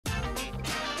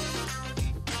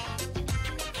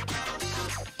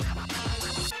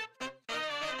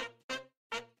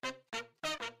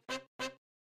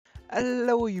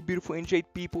Hello you beautiful enjoyed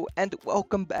people and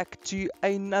welcome back to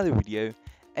another video.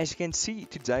 As you can see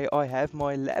today I have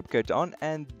my lab coat on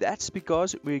and that's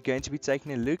because we're going to be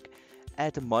taking a look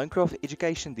at the Minecraft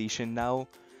Education Edition. Now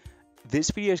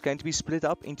this video is going to be split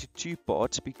up into two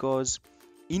parts because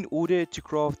in order to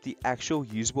craft the actual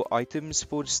usable items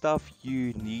for the stuff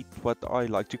you need what I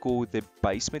like to call the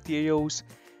base materials,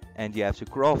 and you have to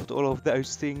craft all of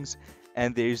those things,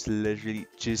 and there's literally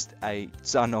just a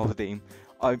ton of them.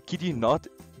 I kid you not,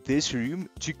 this room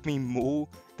took me more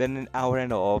than an hour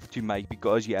and a half to make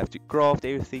because you have to craft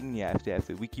everything, you have to have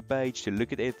the wiki page to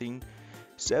look at everything.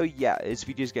 So yeah, this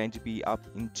video is going to be up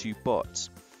in two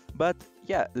parts. But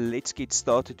yeah, let's get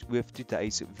started with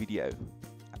today's video.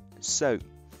 So,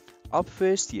 up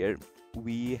first here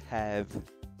we have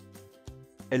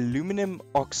aluminum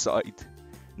oxide.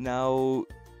 Now,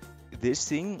 this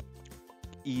thing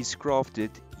is crafted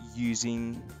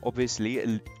using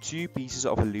obviously 2 pieces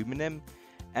of aluminum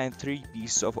and 3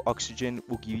 pieces of oxygen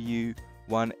will give you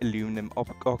 1 aluminum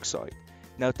oxide.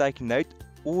 Now take note,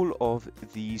 all of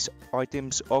these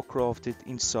items are crafted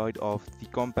inside of the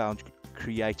compound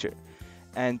creator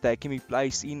and they can be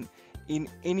placed in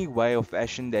any way or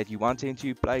fashion that you want them to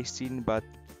be placed in, but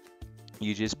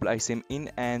you just place them in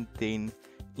and then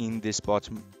in this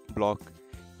bottom block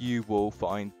you will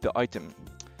find the item.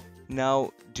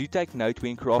 Now, do take note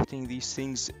when crafting these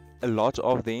things, a lot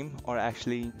of them are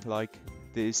actually like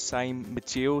the same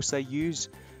materials they use,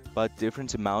 but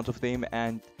different amount of them,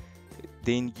 and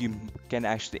then you can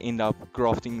actually end up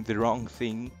crafting the wrong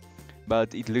thing,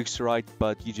 but it looks right,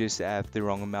 but you just have the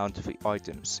wrong amount of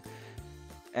items.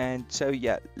 And so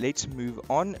yeah, let's move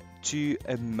on to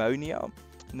ammonia.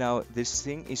 Now, this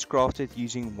thing is crafted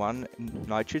using 1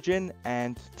 nitrogen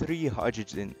and 3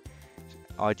 hydrogen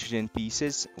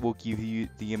pieces will give you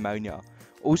the ammonia.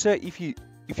 Also, if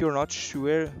you're not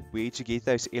sure where to get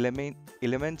those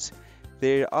elements,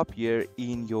 they're up here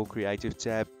in your creative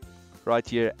tab. Right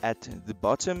here at the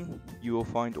bottom you will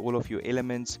find all of your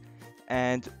elements,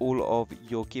 and all of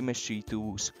your chemistry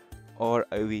tools are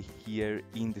over here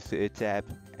in the 3rd tab,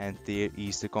 and there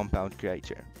is the compound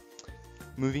creator.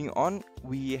 Moving on,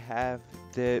 we have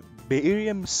the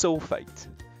barium sulfate.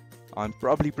 I'm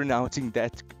probably pronouncing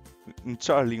that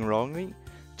entirely wrongly,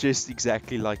 just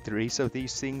exactly like the rest of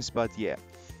these things, but yeah,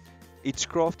 it's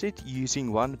crafted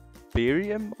using 1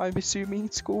 barium, I'm assuming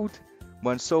it's called,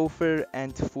 1 sulfur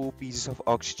and 4 pieces of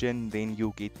oxygen, then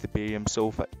you'll get the barium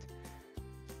sulfate.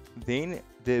 Then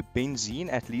the benzene,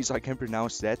 at least I can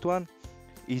pronounce that one,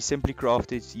 is simply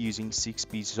crafted using 6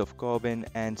 pieces of carbon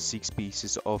and 6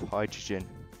 pieces of hydrogen.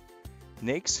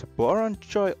 Next, boron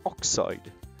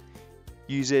trioxide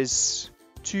uses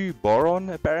 2 boron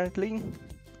apparently,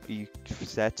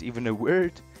 if that's even a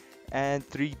word, and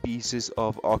 3 pieces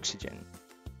of oxygen.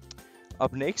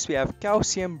 Up next we have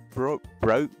calcium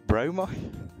bromide.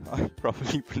 I'm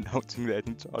probably pronouncing that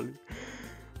entirely.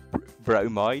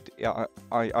 Bromide. Yeah,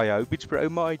 I hope it's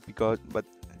bromide but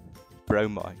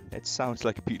bromide. That sounds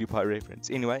like a PewDiePie reference.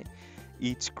 Anyway,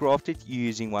 it's crafted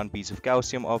using 1 piece of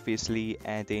calcium obviously,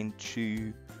 and then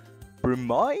 2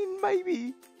 bromine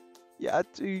maybe. Yeah,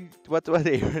 whatever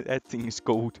that thing is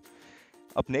called.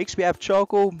 Up next we have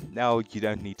charcoal. Now you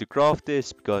don't need to craft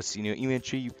this because in your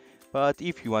inventory, but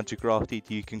if you want to craft it,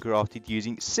 you can craft it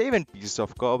using 7 pieces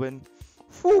of carbon,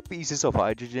 4 pieces of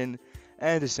hydrogen,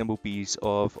 and a simple piece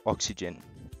of oxygen.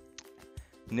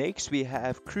 Next we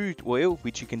have crude oil,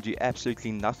 which you can do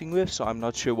absolutely nothing with, so I'm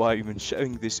not sure why I'm even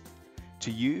showing this to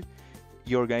you.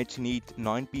 You're going to need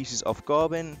 9 pieces of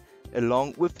carbon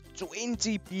along with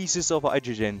 20 pieces of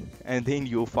hydrogen, and then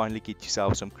you'll finally get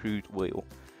yourself some crude oil.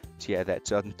 So yeah,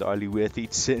 that's not entirely worth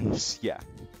it since yeah,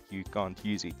 you can't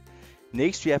use it.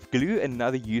 Next we have glue,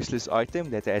 another useless item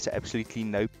that has absolutely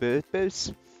no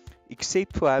purpose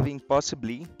except for having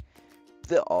possibly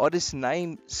the artist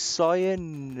name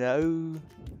cyanocrylate.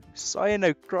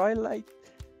 Cyanoacrylate.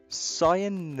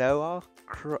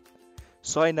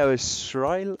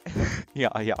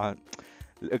 yeah.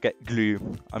 Okay, glue.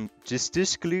 Just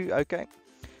this glue, okay.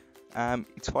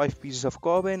 It's 5 pieces of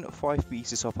carbon, 5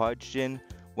 pieces of hydrogen,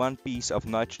 1 piece of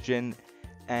nitrogen,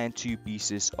 and 2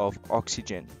 pieces of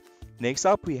oxygen. Next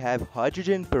up we have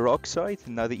hydrogen peroxide,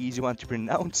 another easy one to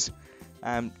pronounce.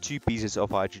 2 pieces of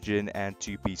hydrogen and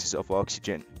 2 pieces of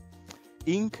oxygen.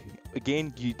 Ink,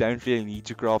 again, you don't really need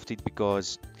to craft it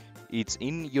because it's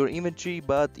in your inventory,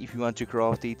 but if you want to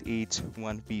craft it, it's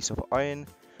 1 piece of iron,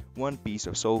 1 piece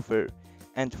of sulfur,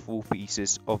 and 4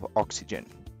 pieces of oxygen.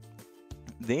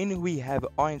 Then we have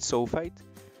iron sulfide.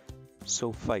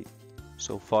 I'm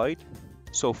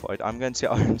going to say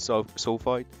iron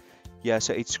sulfide. Yeah,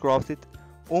 so it's crafted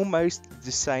almost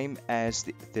the same as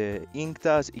the ink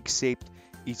does, except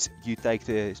you take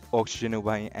the oxygen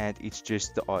away and it's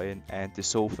just the iron and the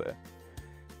sulfur.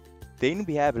 Then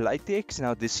we have latex.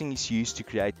 Now this thing is used to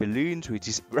create balloons, which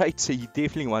is great, so you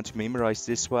definitely want to memorize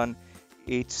this one.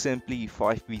 It's simply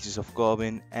 5 pieces of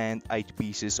carbon and 8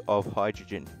 pieces of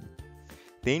hydrogen.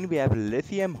 Then we have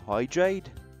lithium hydride,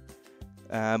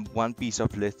 1 piece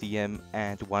of lithium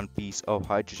and 1 piece of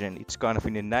hydrogen. It's kind of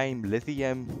in the name,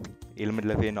 lithium, element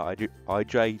lithium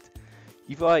hydride.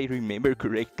 If I remember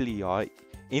correctly,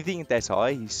 anything that's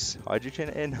high is hydrogen,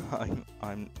 and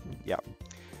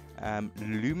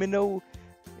luminol.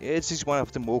 This is one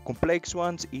of the more complex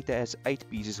ones. It has 8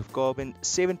 pieces of carbon,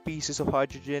 7 pieces of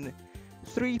hydrogen,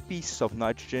 3 pieces of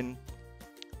nitrogen,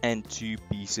 and 2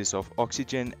 pieces of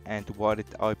oxygen. And why did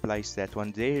I place that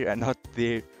one there and not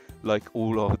there like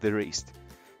all of the rest?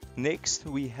 Next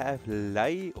we have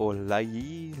lay or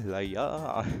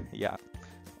laya. Yeah,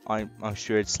 I'm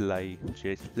sure it's lay.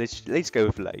 Let's go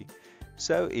with lay.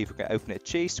 So if we can open a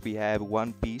chest, we have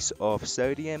 1 piece of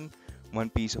sodium, 1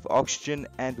 piece of oxygen,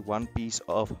 and 1 piece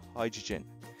of hydrogen.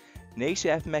 Next we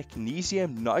have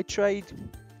magnesium nitride.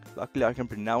 Luckily I can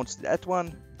pronounce that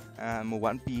one.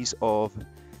 1 piece of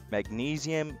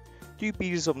magnesium, 2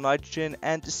 pieces of nitrogen,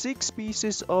 and 6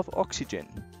 pieces of oxygen.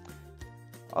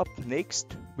 Up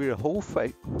next, we're a whole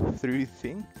through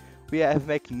thing. We have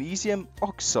magnesium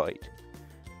oxide.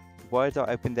 Why did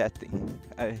I open that thing?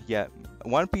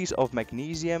 1 piece of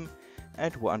magnesium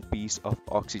and 1 piece of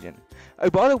oxygen. Oh,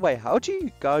 by the way, how do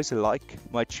you guys like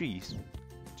my trees?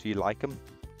 Do you like them?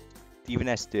 Even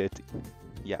as dirty?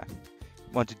 Yeah.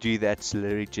 Want to do that, so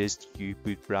literally just you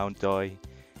put brown dye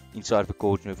inside of a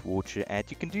cauldron of water and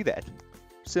you can do that.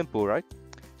 Simple, right?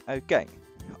 Okay.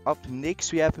 Up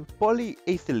next we have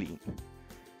polyethylene.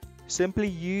 Simply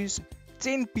use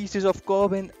 10 pieces of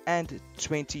carbon and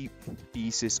 20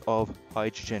 pieces of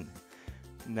hydrogen.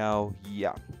 Now,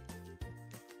 yeah,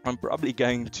 I'm probably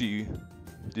going to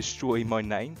destroy my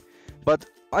name, but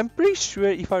I'm pretty sure,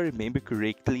 if I remember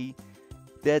correctly,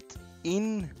 that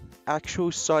in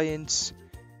actual science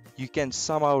you can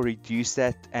somehow reduce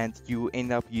that and you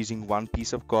end up using 1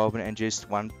 piece of carbon and just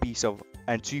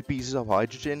 2 pieces of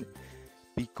hydrogen,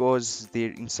 because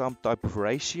they're in some type of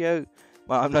ratio.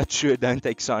 Well, I'm not sure, don't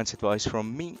take science advice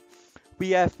from me.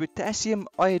 We have potassium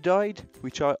iodide,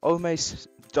 which I almost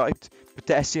typed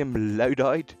potassium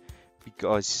iodide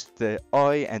because the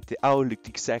I and the L looked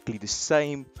exactly the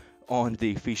same on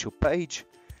the official page.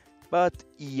 But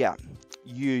yeah,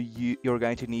 you're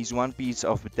going to need 1 piece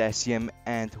of potassium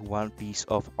and 1 piece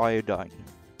of iodine.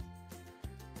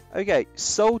 Okay,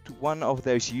 salt, one of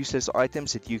those useless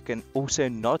items that you can also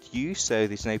not use, so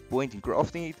there's no point in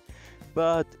crafting it,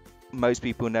 but most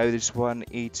people know this one.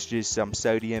 It's just some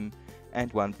sodium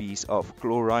and 1 piece of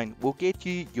chlorine will get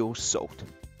you your salt.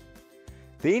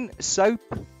 Then soap,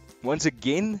 once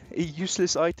again a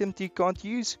useless item that you can't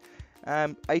use.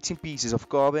 18 pieces of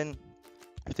carbon,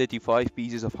 35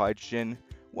 pieces of hydrogen,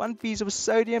 1 piece of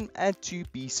sodium and 2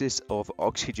 pieces of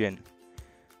oxygen.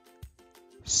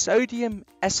 Sodium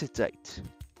acetate,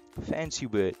 fancy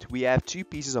word. We have 2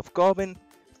 pieces of carbon,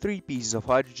 3 pieces of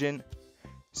hydrogen,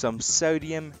 some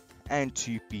sodium and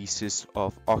 2 pieces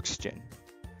of oxygen.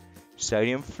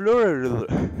 Sodium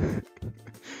fluoride.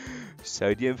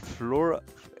 Sodium fluoride.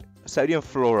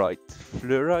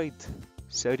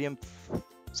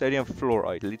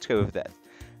 Let's go with that.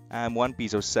 1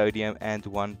 piece of sodium and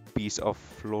 1 piece of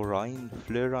fluorine.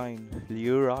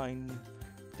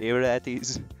 There that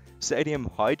is. Sodium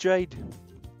hydride.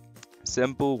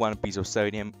 Simple, 1 piece of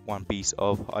sodium, 1 piece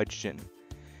of hydrogen.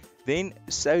 Then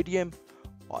sodium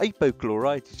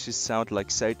hypochlorite. It just sounds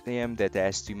like sodium that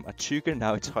has too much sugar.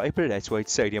 Now it's hyper, that's why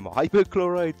it's sodium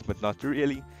hypochlorite, but not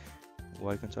really.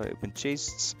 Why can't I open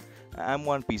chests?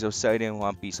 1 piece of sodium,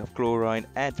 1 piece of chlorine,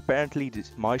 and apparently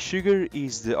my sugar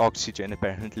is the oxygen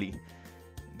apparently.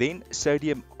 Then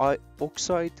sodium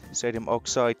oxide.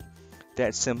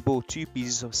 That's simple, 2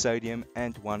 pieces of sodium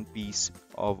and 1 piece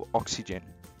of oxygen.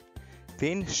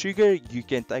 Then sugar, you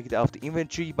can take it out of the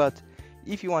inventory, but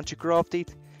if you want to craft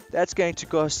it, that's going to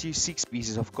cost you 6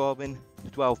 pieces of carbon,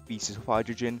 12 pieces of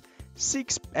hydrogen,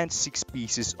 6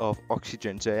 pieces of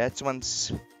oxygen. So that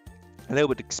one's a little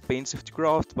bit expensive to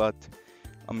craft, but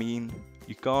I mean,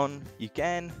 you can,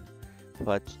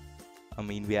 but I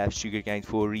mean, we have sugarcane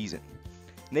for a reason.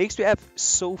 Next we have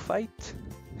sulfate.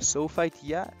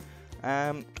 Yeah.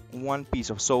 1 piece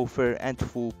of sulfur and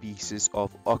 4 pieces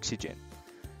of oxygen.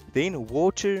 Then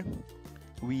water,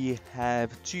 we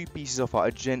have 2 pieces of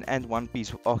hydrogen and 1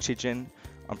 piece of oxygen.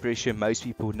 I'm pretty sure most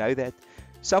people know that.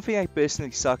 Something that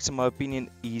personally sucks in my opinion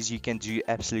is you can do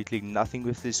absolutely nothing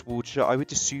with this water. I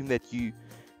would assume that you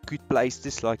could place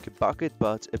this like a bucket,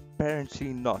 but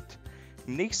apparently not.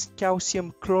 Next,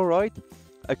 calcium chloride.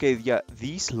 Okay, yeah,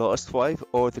 these last 5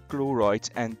 are the chlorides,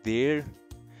 and they're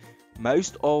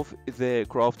most of the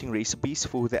crafting recipes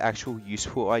for the actual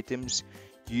useful items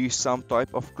use some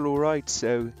type of chloride.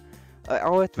 So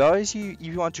I'll advise you, if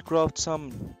you want to craft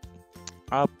some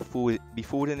up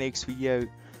before the next video,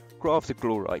 craft the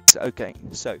chlorides. Okay,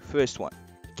 so first one,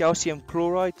 calcium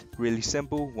chloride, really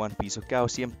simple, 1 piece of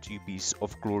calcium, 2 pieces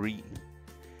of chlorine.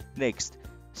 Next,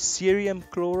 cerium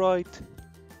chloride,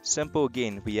 simple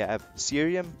again, we have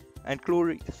cerium and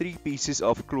chlorine, 3 pieces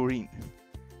of chlorine.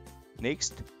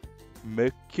 Next,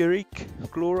 mercuric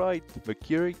chloride,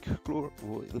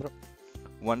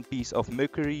 1 piece of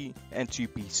mercury and 2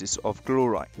 pieces of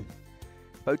chloride.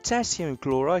 Potassium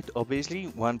chloride, obviously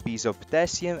 1 piece of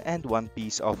potassium and 1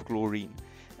 piece of chlorine.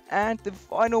 And the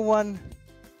final one,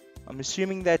 I'm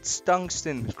assuming that's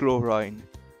tungsten chloride.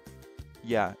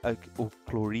 Yeah, or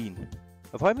chlorine.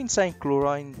 Have I been saying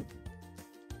chlorine?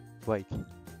 Wait.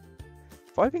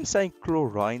 Have I been saying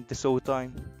chlorine this whole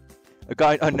time?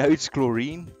 Okay, I know it's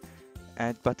chlorine.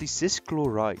 But is this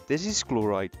chloride? This is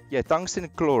chloride. Yeah, tungsten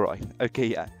chloride. Okay,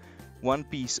 yeah. 1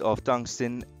 piece of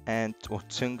tungsten or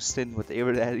tungsten,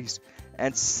 whatever that is,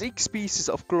 and 6 pieces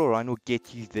of chlorine will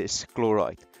get you this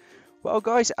chloride. Well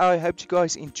guys, I hope you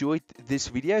guys enjoyed this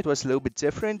video. It was a little bit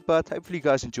different, but hopefully you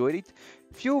guys enjoyed it.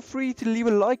 Feel free to leave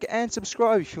a like and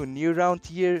subscribe if you're new around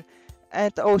here,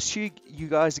 and I'll see you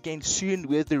guys again soon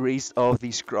with the rest of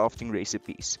these crafting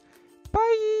recipes.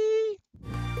 Bye!